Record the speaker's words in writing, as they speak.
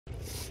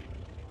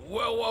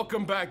Well,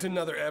 welcome back to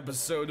another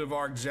episode of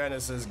Arc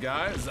Genesis,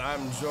 guys.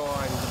 I'm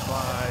joined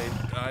by,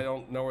 I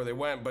don't know where they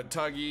went, but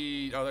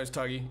Tuggy, oh, there's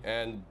Tuggy,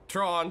 and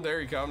Tron,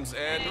 there he comes,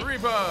 and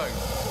Repug.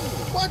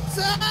 What's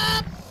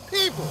up,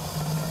 people?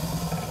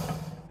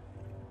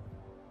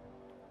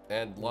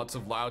 And lots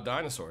of loud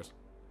dinosaurs.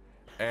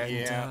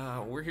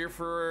 And we're here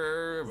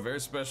for a very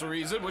special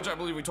reason, which I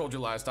believe we told you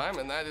last time,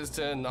 and that is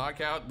to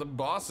knock out the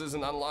bosses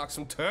and unlock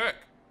some tech.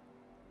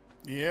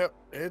 Yep,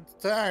 it's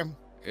time.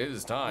 It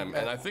is time,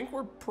 and I think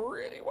we're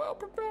pretty well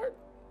prepared.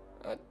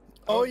 I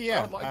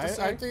would like to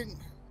say.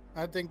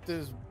 I think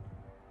there's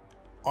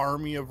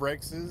army of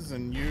Rexes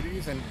and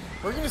Uties, and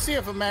we're gonna see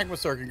if a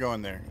Magmasaur can go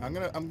in there. I'm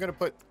gonna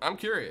put. I'm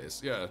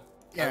curious. Yeah.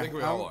 Yeah, I think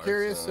we all are,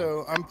 curious.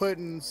 So I'm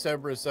putting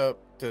Cerberus up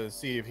to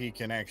see if he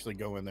can actually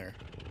go in there.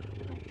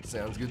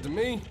 Sounds good to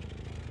me.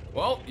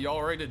 Well,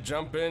 y'all ready to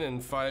jump in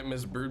and fight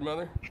Miss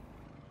Broodmother?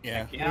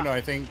 Yeah. You know, I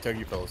think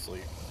Tuggy fell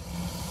asleep.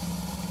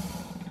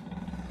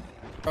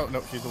 Oh,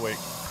 no, she's awake.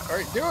 All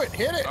right, do it.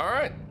 Hit it. All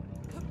right.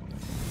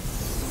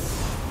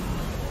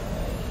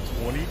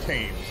 20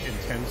 tames and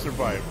 10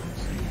 survivors.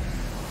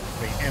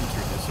 They enter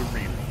this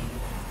arena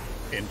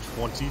in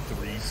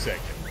 23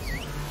 seconds.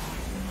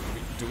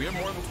 Do we have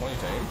more than 20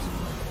 tames?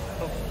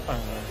 Oh,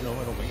 no,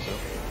 I don't think so.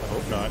 I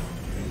hope not.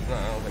 No,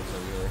 I don't think so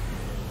either.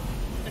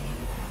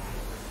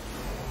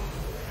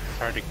 It's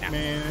hard to count.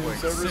 Man, Wait,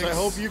 Cerberus, I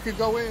hope you could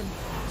go in.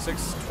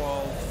 6,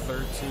 12,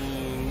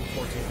 13,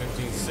 14,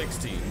 15,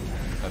 16,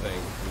 I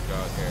think we've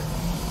got here.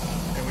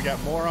 And we got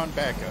more on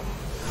backup.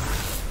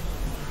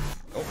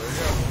 Oh, there you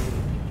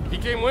go. He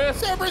came with.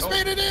 Cerberus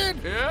made it in!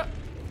 Yeah.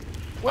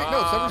 Wait,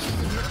 no, Cerberus is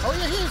in here. Oh,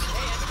 yeah, he is.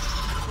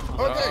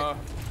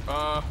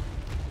 Okay.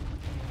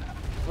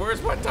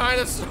 Where's my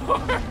dinosaur?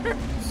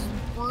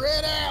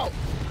 Spread out.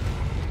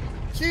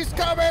 She's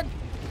coming.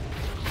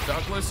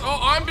 Douglas. Oh,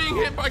 I'm being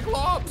hit by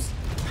globs.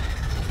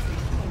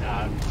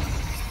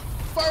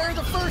 Fire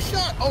the first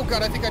shot. Oh,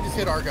 God, I think I just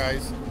hit our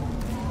guys.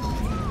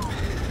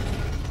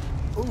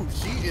 Ooh,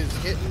 she is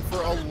hitting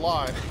for a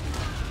lot.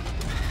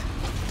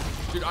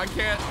 Dude, I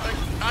can't.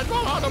 I'm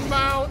not on a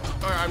mount.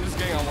 All right, I'm just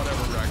getting on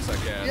whatever Rex I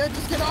can. Yeah,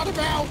 just get on a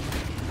mount.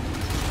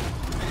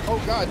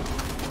 Oh, God.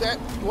 That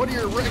one of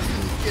your Rexes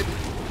is getting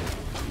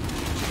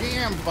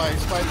jammed by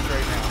spiders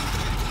right now.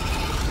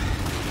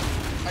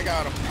 I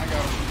got him.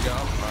 Yeah,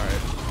 all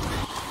right.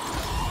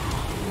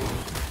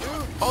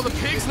 Dude, Oh, the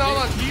pig's not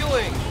on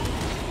healing.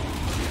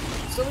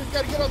 Somebody's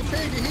got to get on the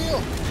pig to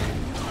heal.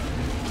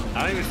 I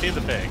don't even see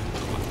the pig.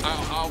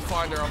 I'll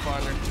find her.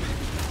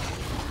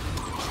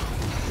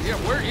 Yeah,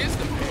 where is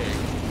the pig?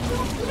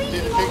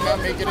 Did the pig not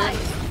make it in?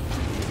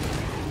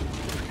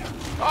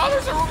 Oh,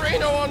 there's a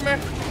Reno on me.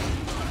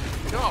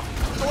 Get off.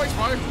 Go away,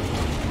 spider.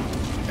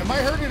 Am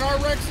I hurting our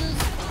Rexes?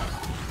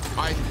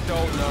 I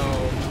don't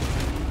know.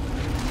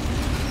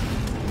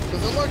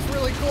 Because it looks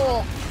really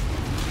cool.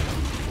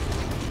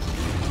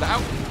 That,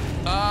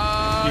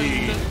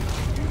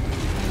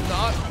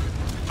 not.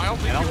 I don't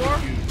think you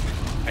are.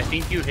 I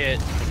think you hit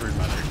the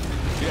Broodmother.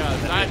 Yeah,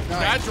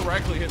 that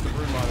directly hit the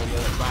Broodmother and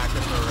then it back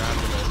into her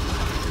abdomen.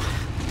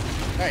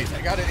 Nice,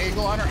 I got an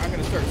angle on her. I'm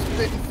going to start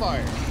spitting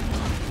fire.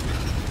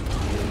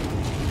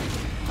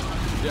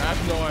 Yeah, I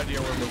have no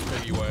idea where Miss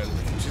Piggy went.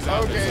 She's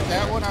out there Okay, somewhere.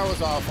 that one I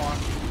was off on.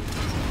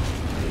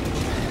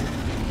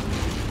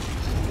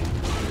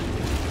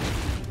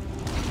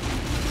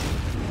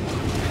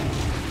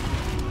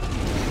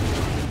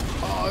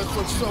 Oh, this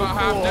looks so About cool.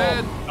 half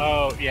dead.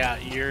 Oh, yeah,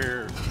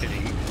 you're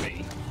hitting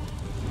me.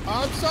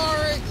 I'm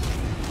sorry.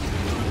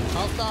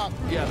 I'll stop.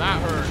 Yeah,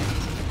 that hurt.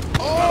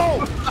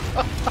 Oh!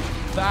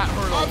 That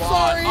hurt a I'm lot.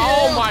 sorry,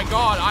 Oh Hale. my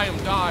god, I am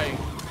dying.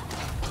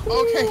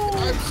 Okay,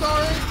 I'm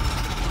sorry.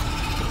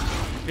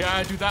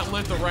 Yeah, dude, that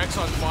lit the Rex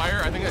on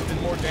fire. I think that did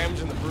more damage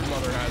than the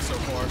Broodmother has so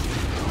far.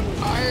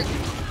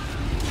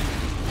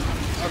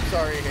 I'm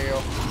sorry,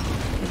 Hale.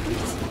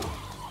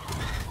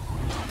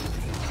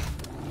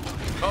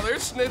 Oh,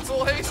 there's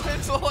Schnitzel. Hey,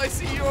 Schnitzel, I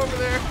see you over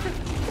there.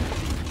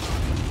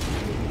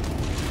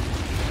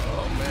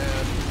 Oh,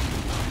 man.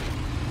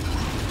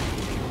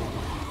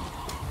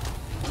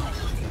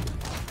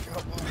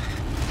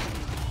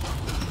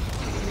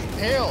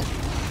 Hale.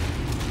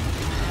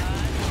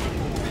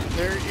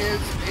 There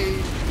is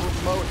a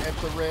remote at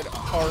the red,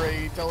 or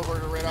a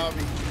teleporter red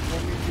obby.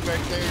 We'll meet you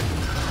back there.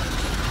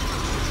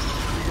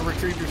 You can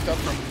retrieve your stuff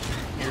from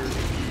here if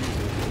you use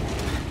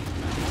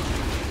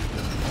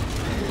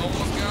it.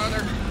 Almost got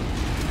her.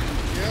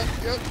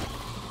 Yep.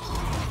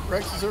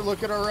 Rexes are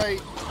looking all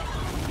right.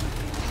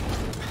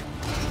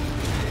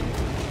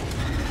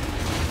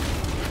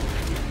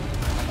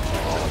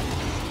 Oh,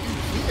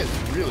 he is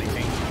really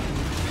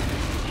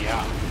tanky.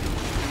 Yeah.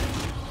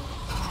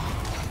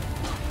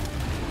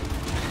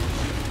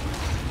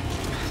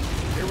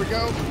 Here we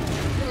go.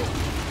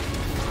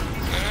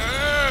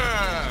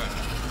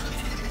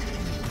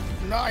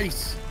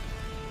 Nice.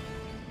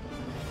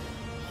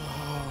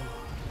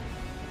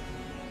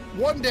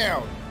 One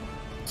down.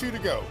 2 to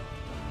go.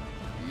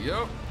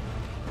 Yep.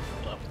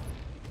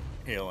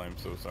 Hale, I'm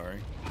so sorry.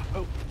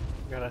 Oh,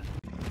 gotta.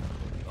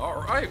 All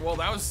right, well,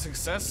 that was a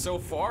success so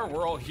far.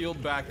 We're all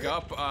healed back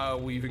up.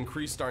 We've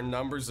increased our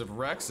numbers of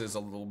Rexes a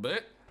little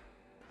bit.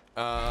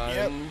 We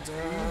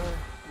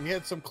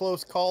had some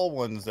close call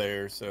ones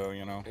there, so,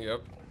 you know.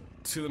 Yep.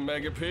 To the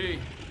Mega P.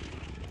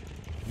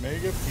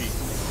 Mega P. Eat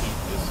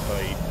this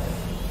fight.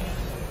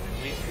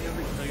 At least he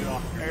doesn't kill you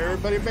off your mount.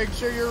 Everybody make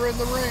sure you're in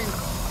the ring.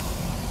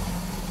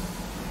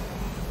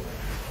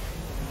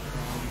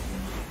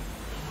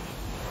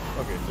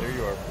 Okay, there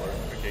you are, Fleur.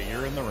 Okay,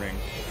 you're in the ring.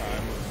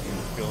 I'm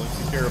feeling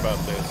secure about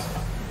this.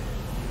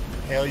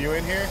 Hale, you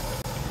in here?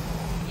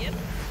 Yep.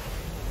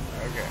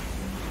 Okay.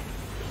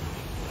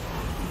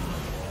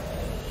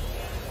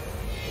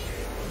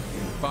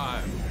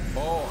 5,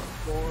 4,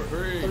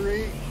 3,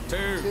 3,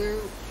 2,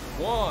 2,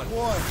 1.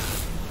 1.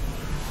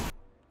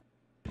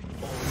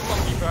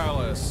 Monkey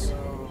Palace.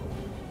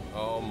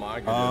 Oh my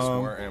goodness,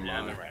 where am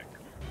Yeah, I? the wreck.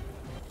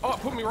 Oh, it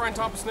put me right on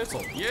top of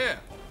Snitzel. Yeah.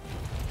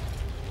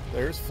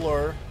 There's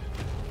Fleur.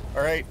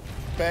 All right,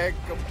 back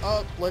him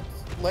up.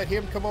 Let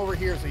him come over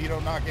here so you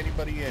don't knock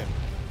anybody in.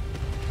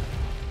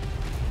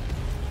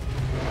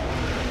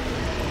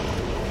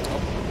 Oh,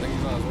 I think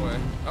he's on his way.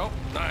 Oh,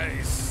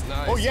 nice,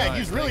 nice. Oh yeah, nice.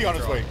 he's really on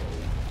his way.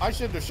 I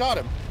shouldn't have shot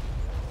him.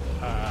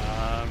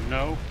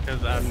 No,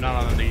 because I'm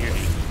not on the unit.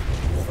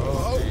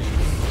 Oh.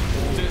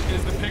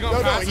 Is the pig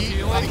on passive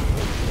healing?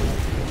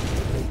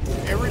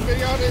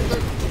 Everybody on in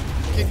the.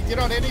 Can you get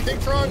on anything,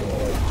 Tron?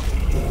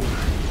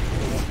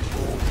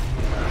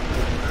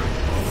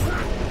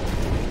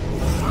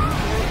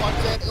 Watch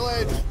that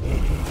ledge.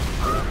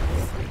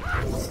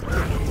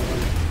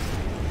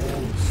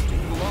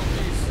 Stupid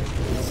monkeys.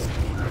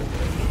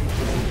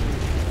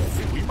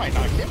 We might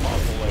knock him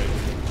off the ledge.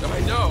 I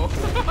know.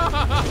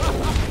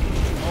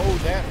 Oh,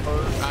 that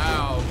hurt.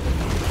 Ow.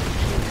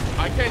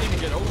 I can't even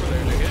get over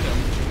there to hit him.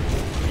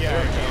 Yeah, There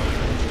I we can.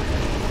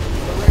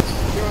 The Rex is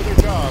doing their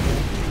job.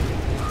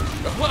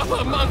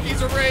 The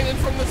monkeys are raining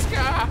from the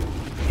sky.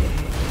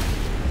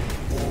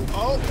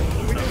 Oh,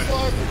 we just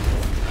lost.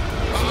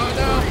 Oh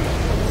no.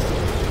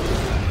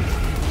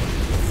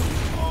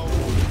 Oh,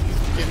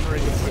 he's getting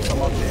ready to push him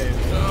off the edge.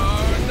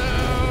 Oh no.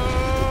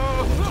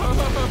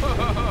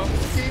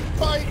 Keep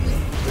fighting.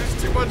 There's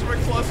too much of a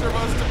cluster of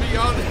us to be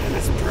on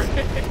this bridge.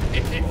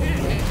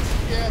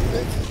 Yeah,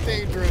 this is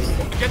dangerous.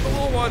 Get the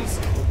little ones.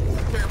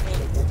 Careful.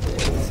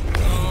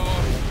 Oh.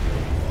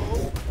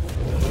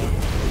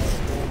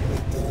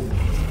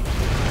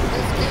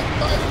 Let's keep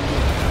fighting.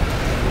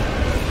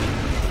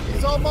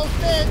 He's almost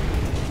dead.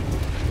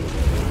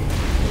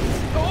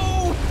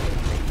 Oh.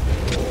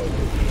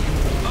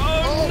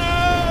 Oh no.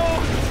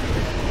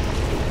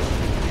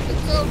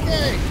 It's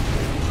okay.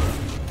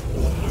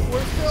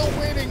 We're still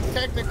winning,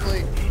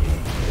 technically.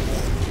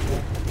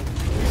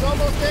 He's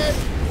almost dead.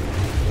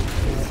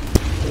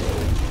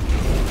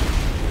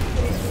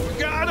 We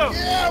got him.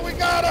 Yeah, we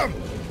got him.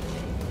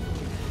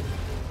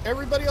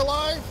 Everybody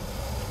alive?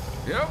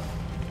 Yep.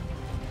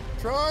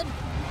 Tron?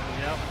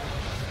 Yep.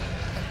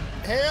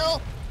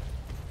 Hale?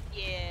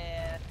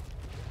 Yeah.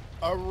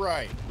 All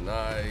right.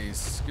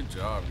 Nice. Good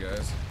job,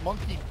 guys.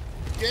 Monkey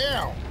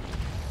down.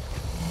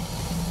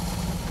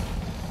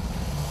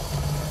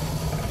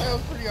 That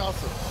was pretty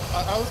awesome.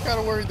 I was kind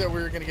of worried that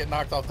we were going to get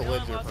knocked off the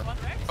ledge there. Lost one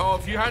Rex? Oh,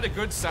 if you had a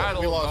good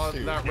saddle, We lost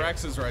two. that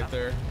Rex is right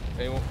there.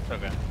 Hey, well,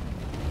 Okay.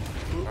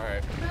 all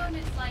right.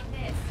 Moments like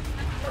this.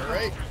 All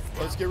right.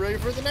 Let's get ready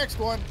for the next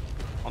one.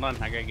 Hold on,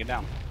 I gotta get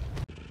down.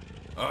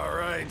 All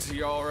right. So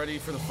y'all ready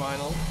for the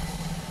final?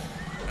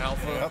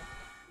 Alpha.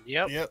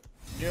 Yep. Yep.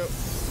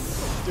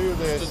 Let's do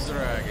this. The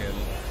dragon.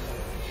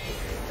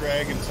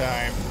 Dragon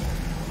time.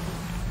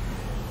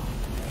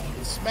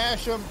 We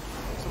smash them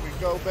so we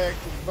go back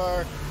to the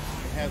bar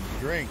and have the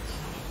drinks.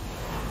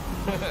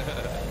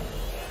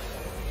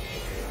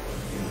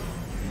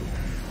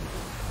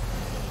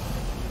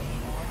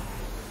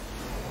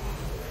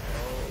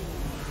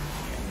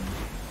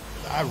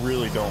 I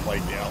really don't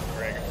like the Alpha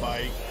Dragon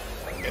fight.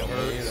 It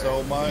hurts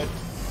so much.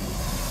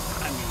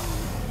 I mean,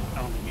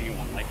 I don't think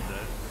anyone likes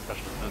it,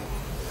 especially since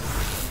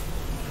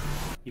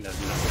he does,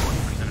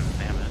 20% of his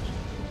damage,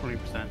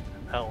 20% of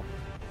health.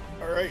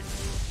 All right.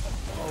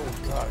 Oh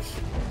gosh.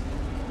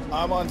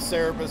 I'm on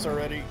Cerebus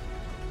already.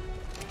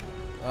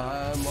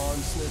 I'm on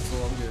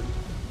Snitzel. I'm good.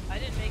 I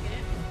didn't make it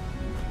in.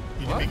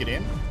 You didn't make it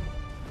in?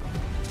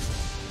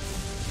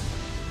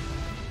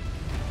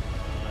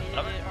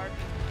 Neither did our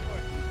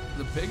before.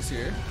 The pig's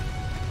here.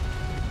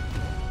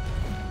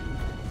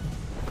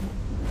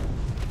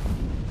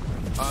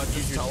 Just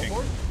Use your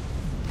teleport?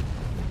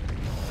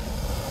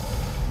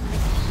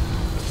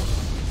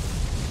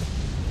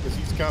 Because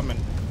he's coming.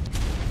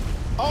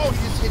 Oh, he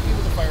just hit me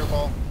with a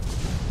fireball.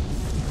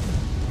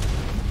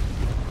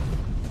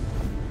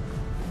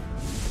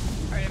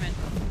 Alright, I'm in.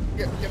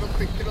 Get on the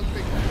pig, get on the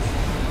pig.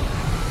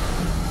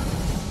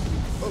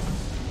 Oh,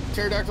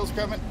 pterodactyl's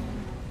coming.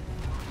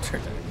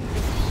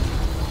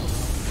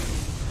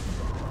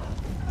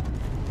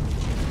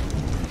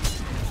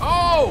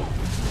 Oh!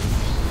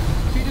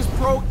 He just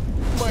broke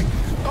my.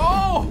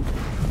 Oh!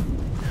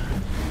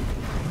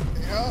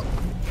 Yep.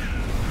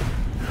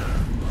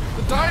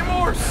 The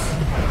Dimorse!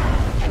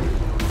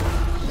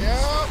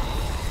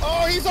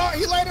 on.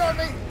 He landed on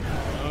me.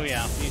 Oh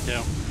yeah, me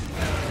too.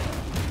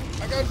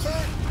 I got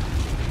turned.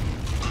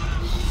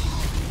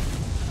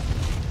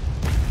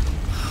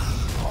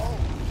 Oh,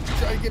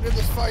 try to get into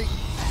this fight.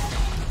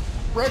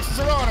 Rexes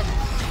are on him.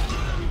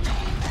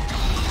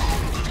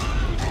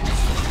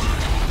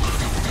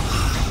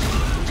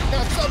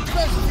 Got something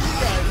special for you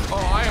guys.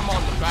 Oh, I am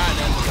on the bad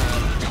end of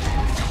that.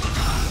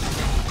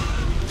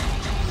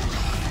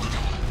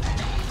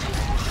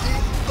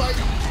 Keep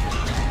fighting.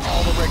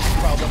 All the Rexes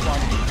piled up on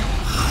me.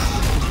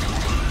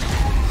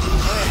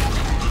 Alright.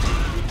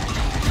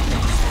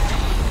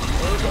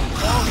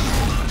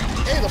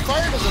 Hey, the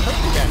fire doesn't hurt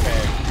me that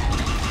bad.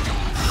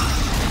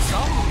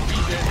 Some he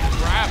did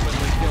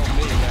rapidly kill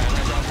me, man.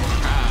 I got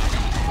one half.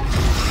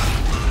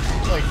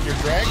 Like your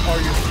drag or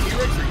your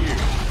T-Rex or you?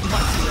 My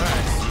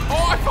T-Rex.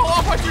 Oh, I fell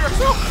off my T-Rex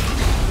too!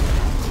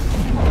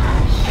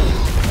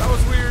 That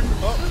was weird.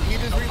 Oh, he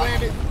just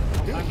relanded.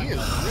 Dude, he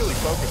is really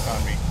focused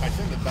on me. I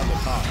shouldn't have done the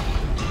time.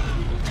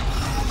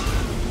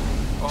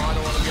 Oh, I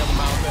don't want to be on the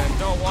mountain.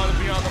 Don't want to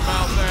be on the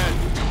mountain.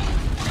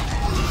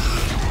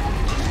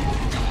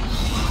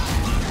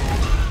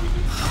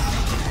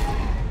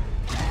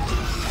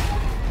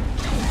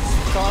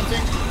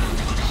 Taunting.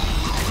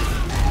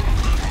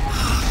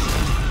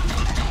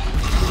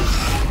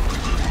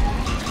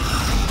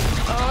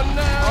 Oh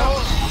no!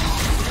 Oh,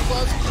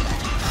 plus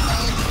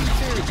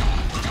T2.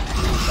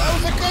 That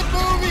was a good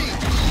movie.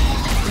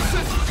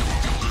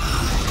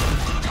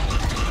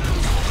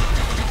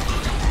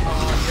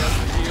 Oh yes,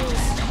 the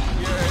heals.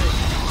 Yay!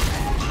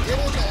 Get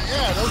in there.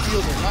 Yeah, those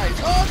heals are nice.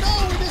 Oh no,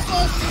 we just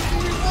lost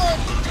T3-1.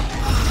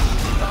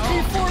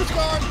 T4's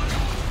gone.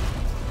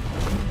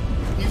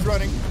 He's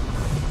running.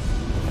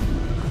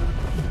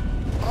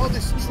 Oh,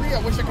 this tree, I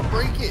wish I could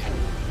break it.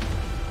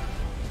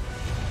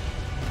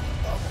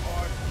 Oh,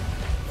 God.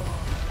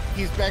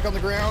 He's back on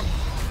the ground.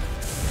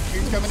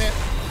 He's coming in.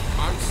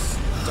 I'm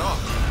stuck.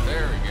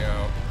 There we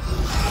go.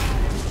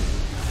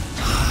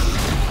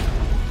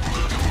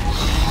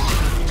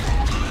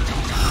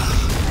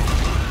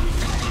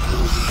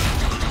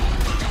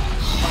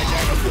 My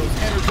dino feels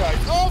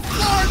energized. Oh,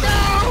 floor,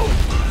 no!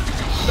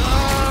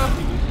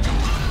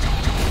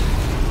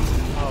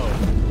 Oh.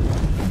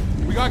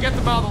 We gotta get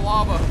them out of the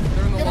lava.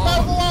 They're in the Get him lava. out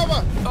of the lava!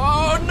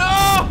 Oh no!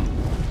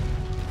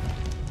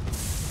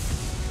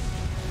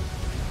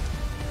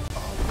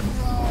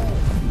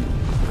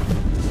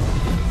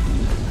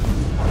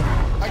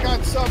 I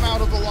got some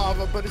out of the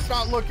lava, but it's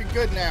not looking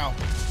good now.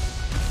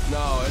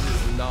 No, it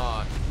is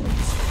not.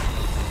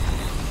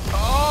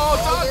 Oh,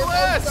 there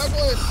goes Douglas!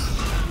 Douglas!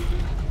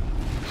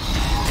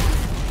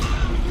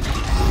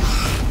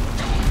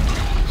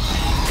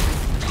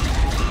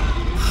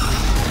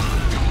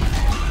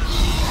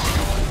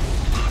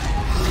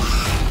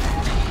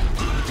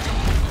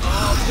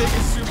 Oh, pig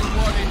is super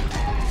bloody.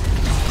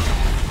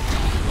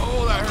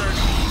 Oh, that hurt.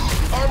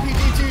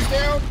 RPG2's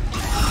down.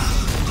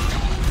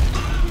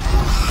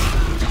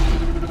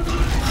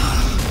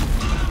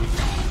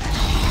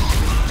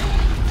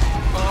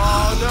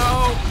 Oh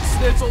no!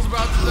 Snitzel's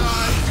about to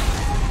die.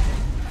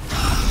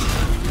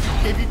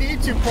 If you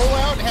need to, pull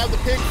out and have the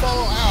pig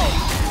follow out.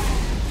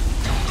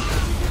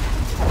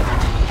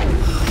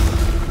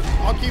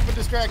 I'll keep it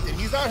distracted.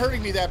 He's not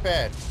hurting me that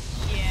bad.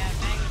 Yeah,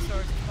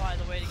 Magnosaurus is probably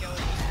the way to go with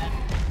this then.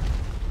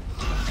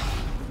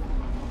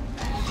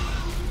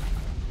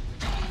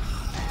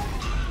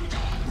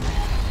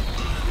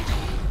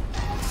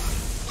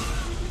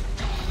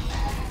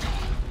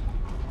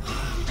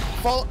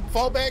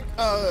 Fall back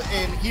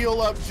and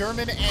heal up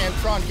German and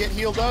Tron. Get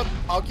healed up.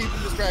 I'll keep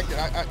him distracted.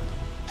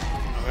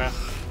 Okay.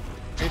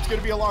 It's going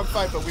to be a long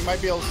fight, but we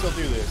might be able to still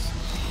do this.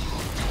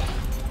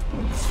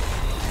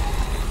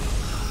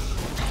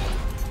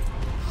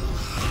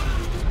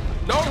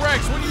 No,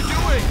 Rex, what are you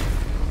doing?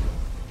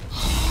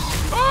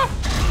 Ah!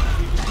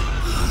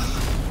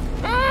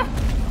 Ah!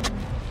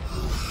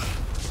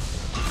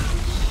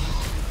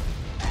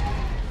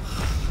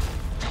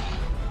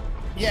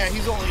 Yeah,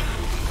 he's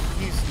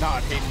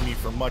not hitting me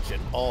for much at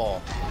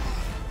all.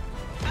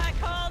 I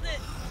called it!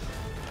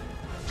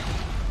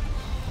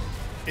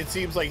 It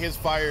seems like his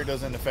fire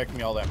doesn't affect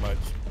me all that much.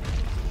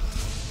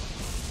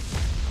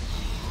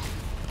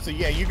 So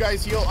yeah, you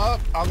guys heal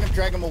up. I'm gonna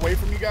drag him away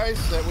from you guys.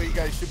 That way you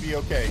guys should be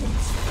okay.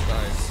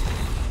 Nice.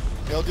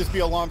 It'll just be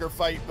a longer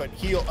fight, but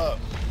heal up.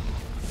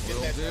 Get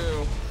Will that do.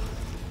 done.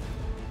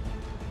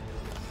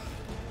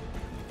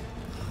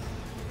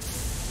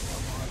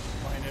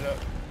 Line it up.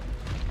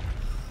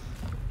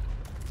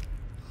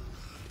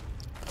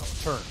 Oh,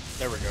 turn.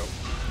 There we go.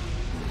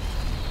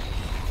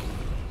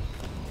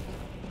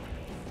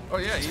 Oh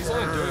yeah, he's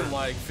only doing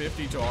like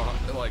 50 to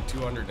like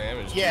 200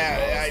 damage.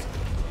 Yeah,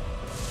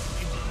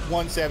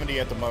 170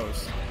 at the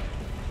most.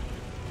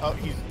 Oh,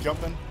 he's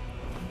jumping.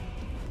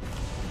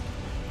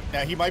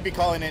 Now he might be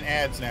calling in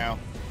ads now.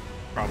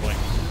 Probably.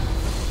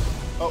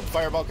 Oh,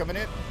 fireball coming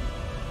in.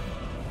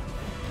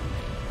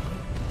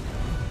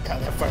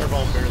 God, that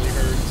fireball barely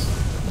hurts.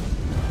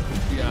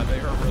 Yeah, they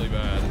hurt really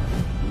bad.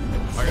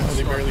 I got They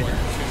struck barely like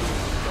hurt.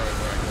 2 right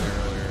there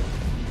earlier.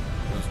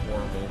 It was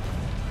horrible.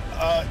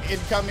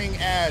 Incoming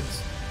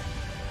ads.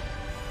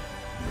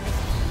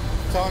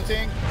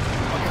 taunting.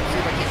 I'm gonna see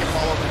if I can get him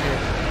all over here.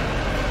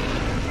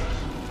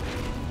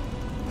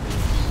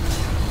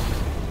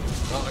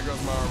 Oh, there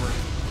goes my armor.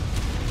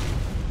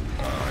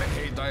 Oh, I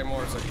hate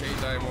Dimorphs, I hate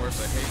Dimorphs,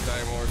 I hate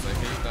Dimorphs, I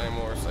hate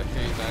Dimorphs, I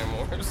hate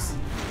Dimorphs.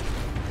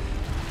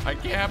 I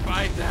can't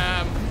fight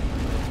them.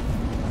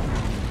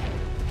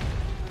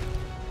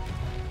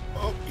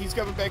 Oh, he's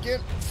coming back in.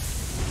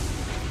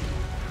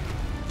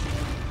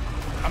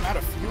 I'm out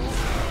of fuel?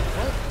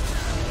 What?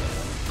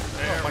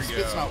 There My we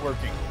spit's go. not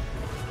working.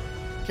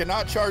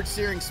 Cannot charge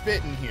searing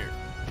spit in here.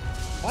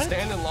 What?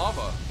 Stand in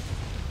lava.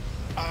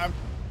 I'm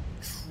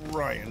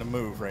trying to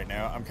move right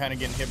now. I'm kind of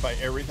getting hit by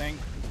everything.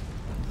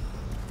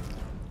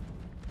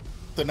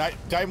 The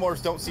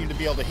Dimorphs don't seem to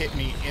be able to hit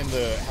me in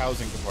the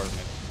housing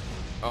compartment.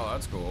 Oh,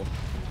 that's cool.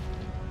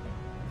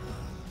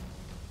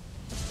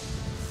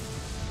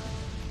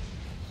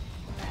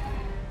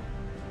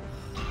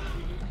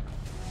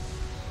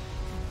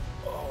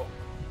 Oh.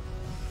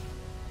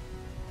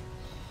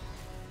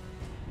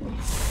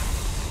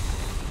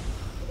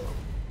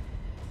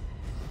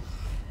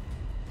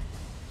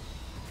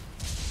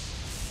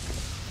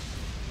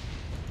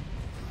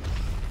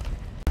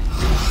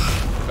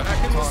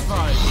 Back in this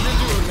fight. What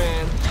you doing,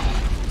 man?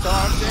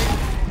 Taunting.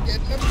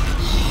 Getting him.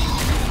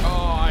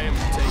 Oh, I am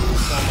taking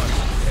so much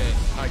hit.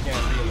 I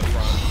can't be in the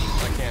front.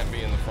 I can't be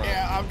in the front.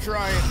 Yeah, I'm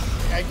trying.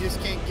 I just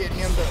can't get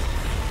him to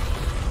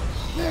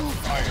have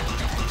fire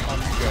on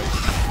you guys.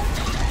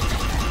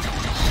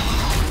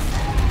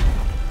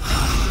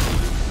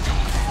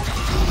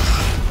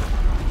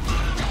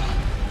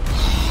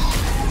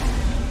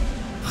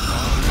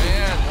 Oh,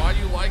 man. Why do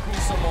you like me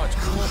so much?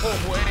 Go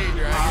away,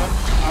 Dragon.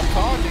 I'm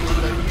taunting him,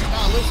 but he's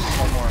not listening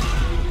no more.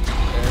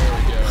 There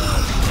we go.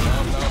 No,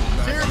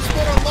 Searing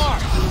spit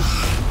unlocked.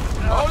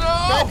 Oh, no!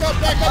 Back up,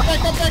 back up,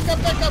 back up, back up,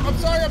 back up. I'm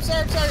sorry. I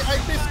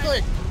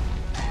misclicked.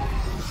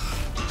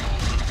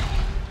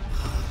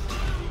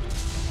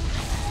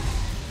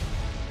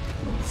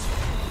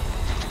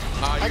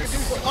 I can do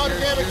a lot of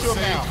damage to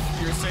him now.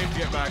 You're safe to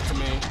get back to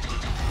me.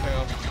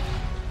 Yeah.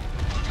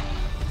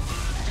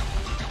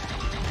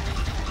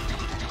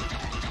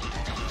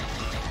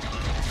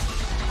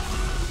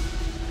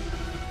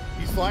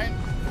 He's flying.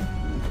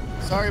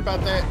 Sorry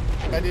about that.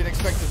 I didn't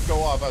expect it to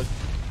go off. I was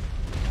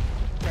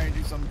trying to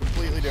do something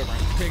completely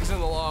different. Pigs in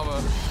the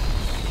lava.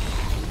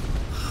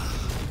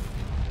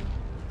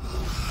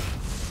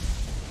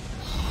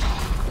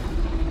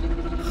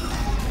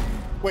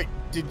 Wait,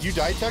 did you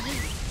die, Tuggy?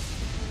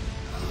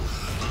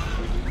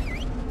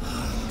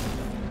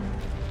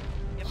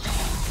 Yep.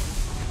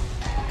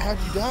 How'd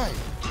you die?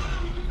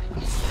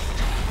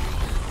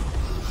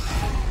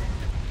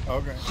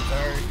 Okay,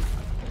 sorry.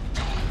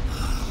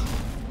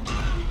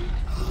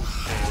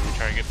 Should we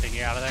try to get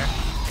Piggy out of there?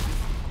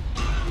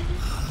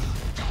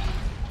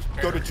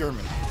 Go to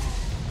German.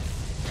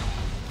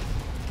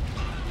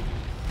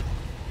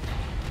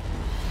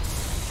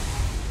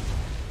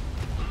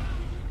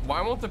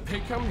 Why won't the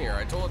pig come here?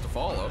 I told it to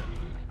follow.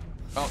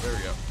 Oh, there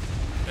we go.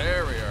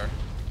 There we are.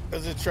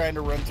 Because it's trying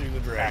to run through the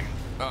dragon.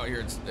 Oh,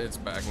 here it's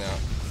back now.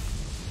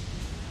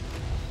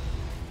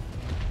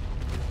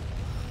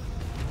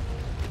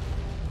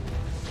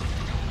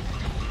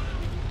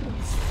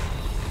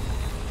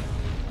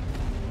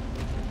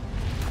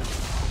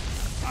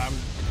 I'm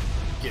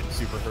getting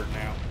super hurt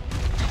now.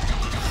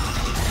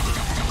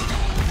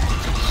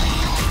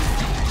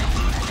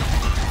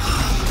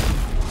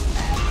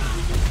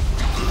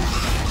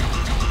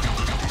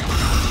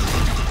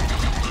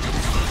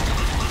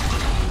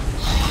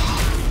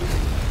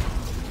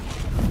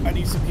 I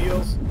need some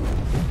heals.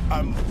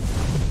 I'm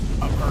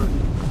hurt.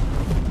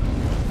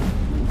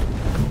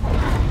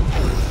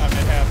 I'm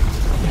at half,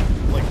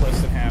 like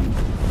less than half.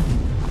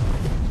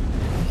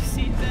 You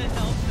see that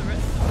helps the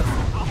rest of us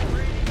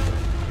operating on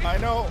it? I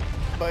know,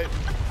 but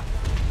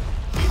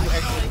he's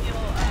actually.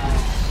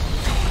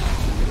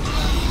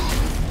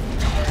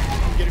 Alright,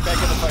 I'm getting back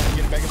in the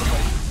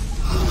fight.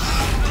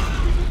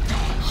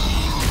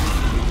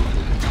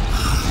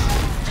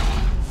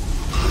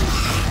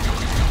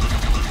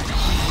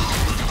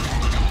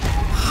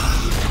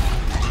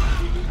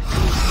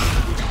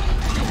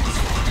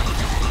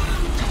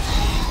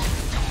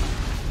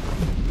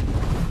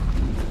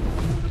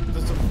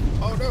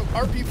 Oh no,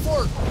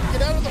 RP4,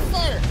 get out of the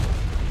fire!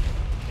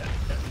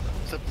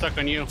 Stuck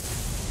on you.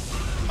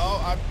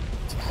 Oh,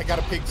 I got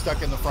a pig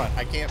stuck in the front.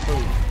 I can't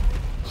move.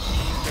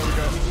 There we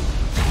go.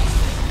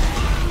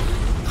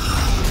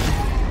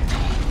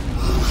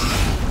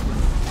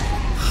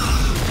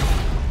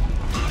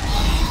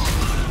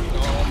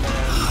 Oh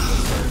man,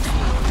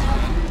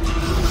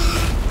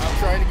 I'm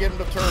trying to get him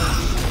to turn.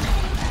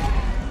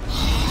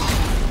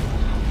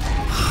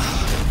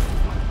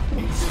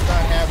 He's just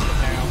not having it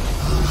now.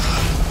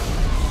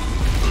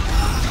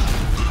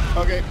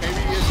 Okay,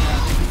 maybe he is now.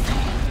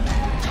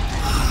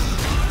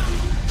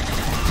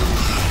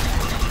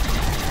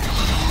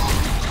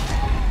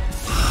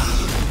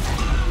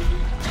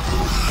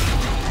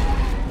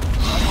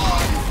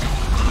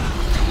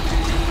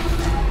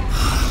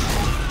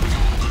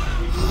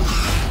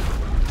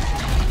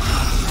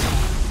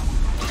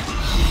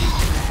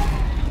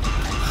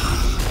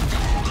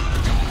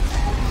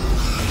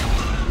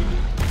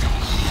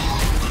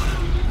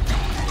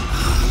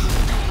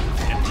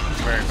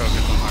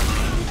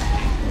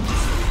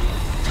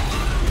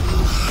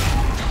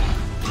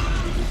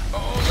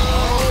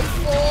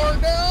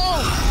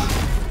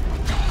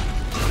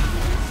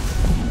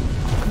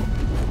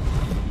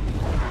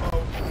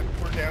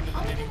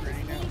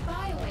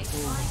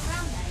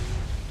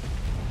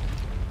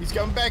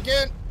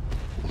 back in.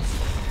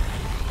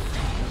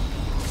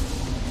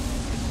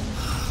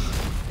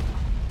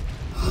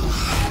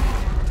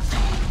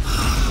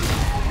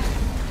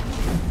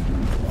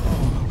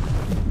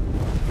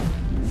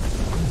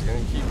 It's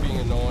gonna keep being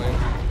annoying.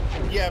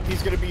 Yeah,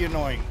 he's gonna be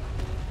annoying.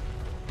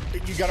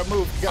 You gotta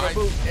move. You gotta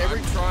move.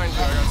 I'm trying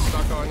to. I got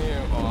stuck on you.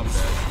 Oh, I'm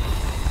dead.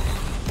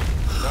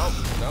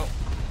 Nope.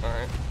 All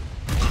right.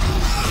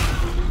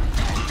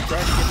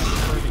 Trying to get him to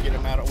turn to get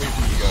him out away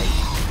from you guys.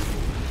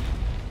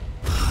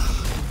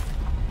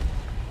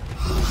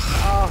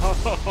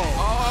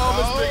 Oh,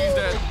 Miss Piggy's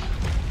dead.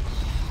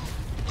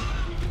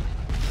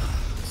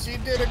 She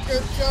did a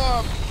good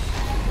job.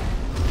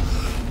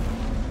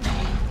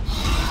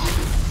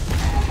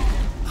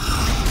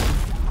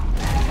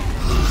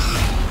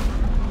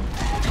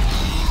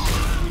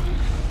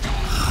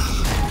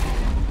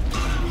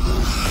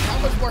 How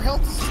much more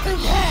health does this thing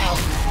have?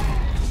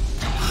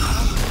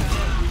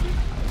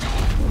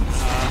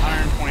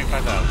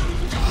 125,000.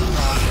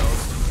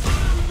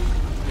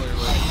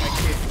 Clearly. I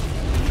can't.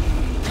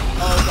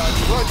 Oh god,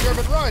 run,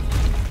 German, run!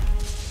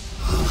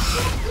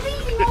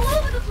 Bleeding all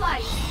over the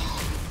place.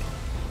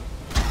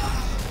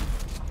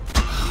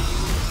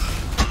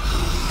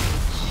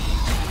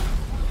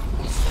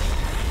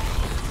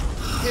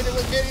 Hit it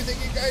with anything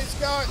you guys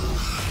got.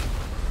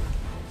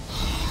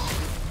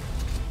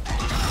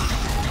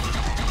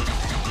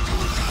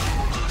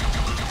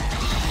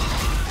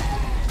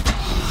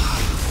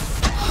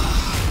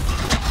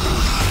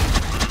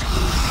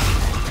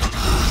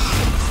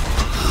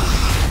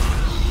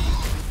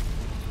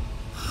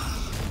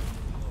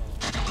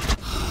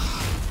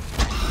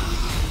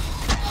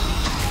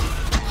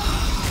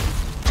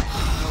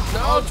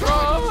 No,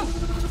 Tron!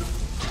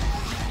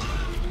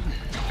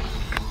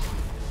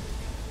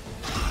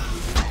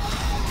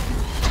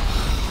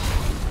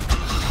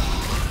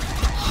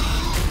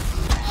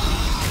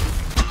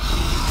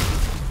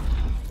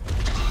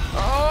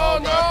 Oh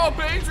no,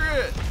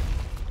 Patriot!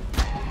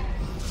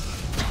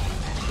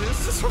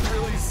 This is a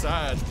really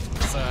sad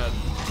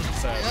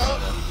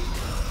battle.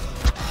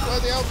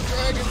 Let the Alpha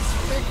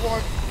Dragon's big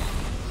one.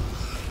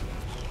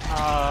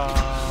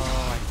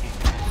 Oh, I can't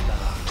get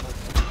that.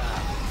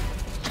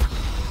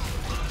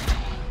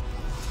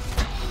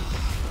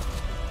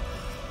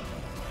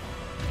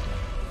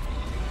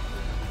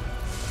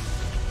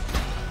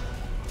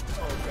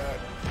 Oh god.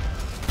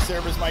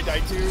 Cerberus might die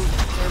too.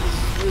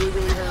 Cerberus is really,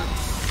 really hurt.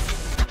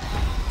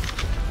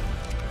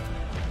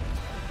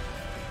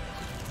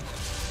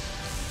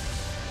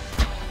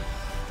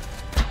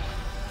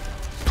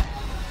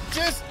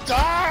 Just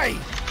die!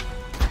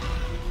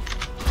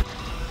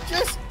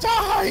 Just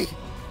die!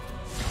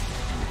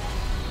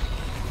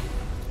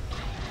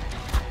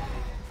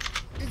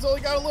 He's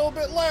only got a little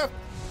bit left.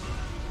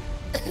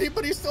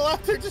 Anybody still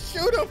out there, just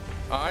shoot him!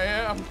 I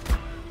am.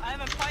 I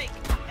have a pike,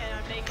 and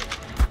I'm naked.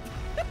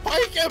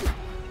 Pike him!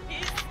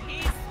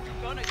 He's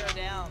gonna go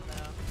down,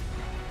 though.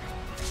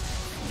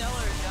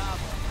 Stellar job.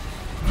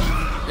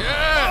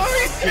 Yes! Oh,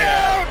 he's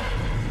down!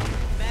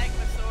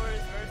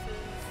 Magmasaurus versus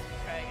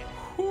Dragon.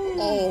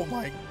 Oh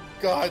my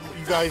god,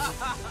 you guys,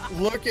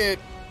 look at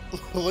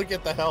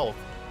the health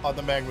on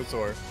the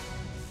Magmasaur.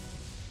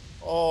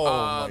 Oh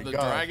my the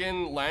god.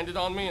 dragon landed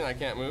on me and I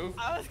can't move.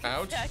 I was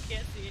gonna Ouch. say, I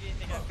can't see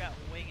anything. I've got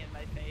wing in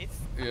my face.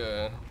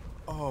 Yeah.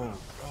 Oh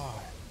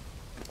god.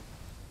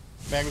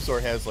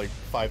 Magmasaur has like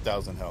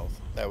 5,000 health.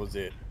 That was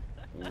it.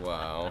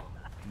 Wow.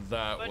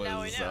 That But now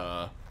we was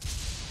know.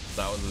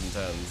 that was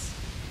intense.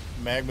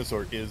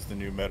 Magmasaur is the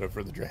new meta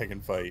for the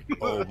dragon fight.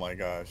 Oh my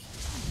gosh.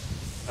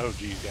 Oh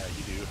geez, yeah,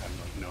 you do have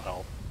like no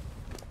health.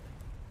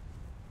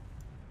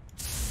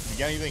 You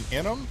got anything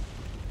in him?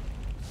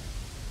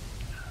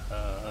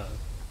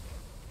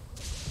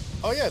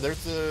 Oh yeah,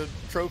 there's the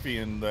trophy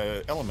in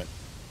the element.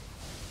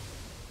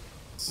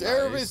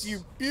 Cerberus, Nice.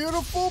 you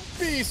beautiful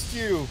beast,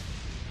 you!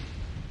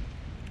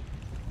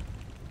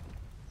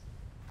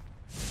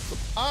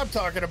 I'm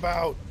talking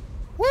about.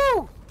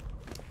 Woo!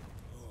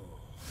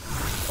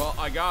 Well,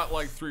 I got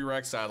like 3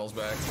 Rex saddles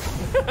back.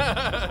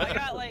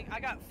 I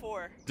got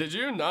 4. Did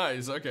you?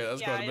 Nice. Okay,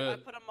 that's Yeah, quite a I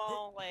bit. put them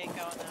all like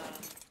on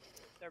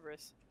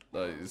Cerberus.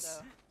 Nice.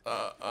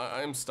 So.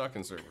 I'm stuck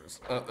in servers.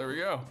 There we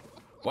go.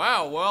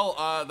 Wow.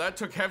 Well, that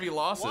took heavy One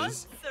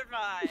losses.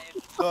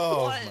 survived.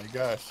 Oh One. my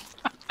gosh.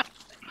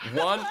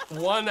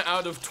 One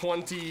out of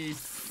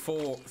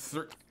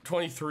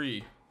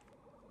 23.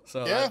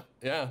 So Yeah.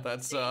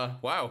 that's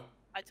wow.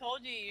 I told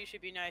you should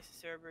be nice to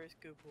Cerberus.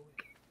 Good boy.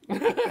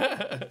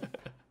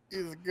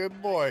 He's a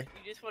good boy.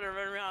 You just want to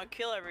run around and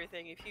kill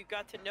everything. If you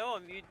got to know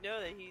him, you'd know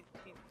that he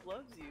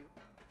loves you.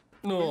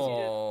 He wants you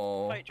to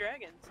No. fight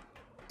dragons.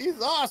 He's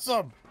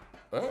awesome.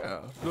 Yeah.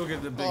 Look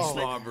at the big Oh.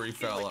 slobbery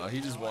fella. He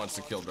just wants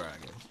to kill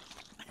dragons.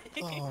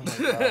 Oh my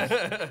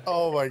gosh.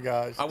 Oh my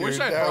gosh. I wish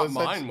dude, I that brought was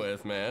such- mine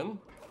with, man.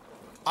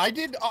 I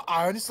did.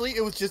 Honestly,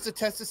 it was just a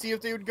test to see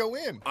if they would go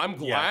in. I'm I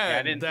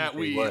glad didn't that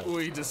think they would.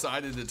 we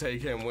decided to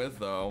take him with,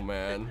 though,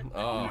 man.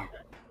 Oh,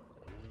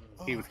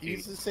 He was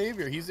He's cute. the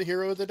savior. He's the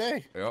hero of the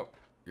day. yep.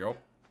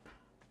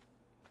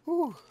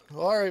 Whew.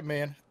 All right,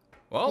 man.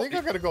 Well, I think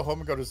I gotta go home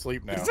and go to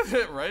sleep now.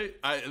 Right?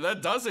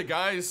 That does it,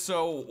 guys.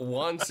 So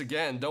once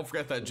again, don't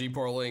forget that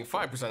G-Portal link,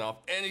 5% off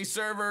any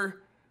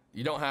server.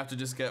 You don't have to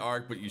just get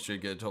Arc, but you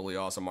should get a totally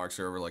awesome Arc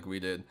server like we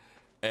did.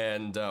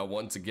 And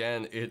once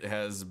again, it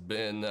has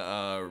been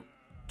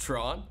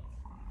Tron,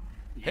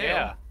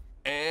 Yeah,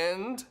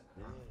 and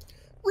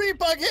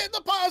Rebug hitting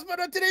the pause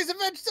button on today's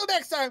event. Till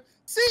next time,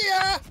 see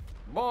ya!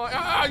 boy,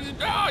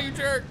 you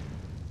jerk.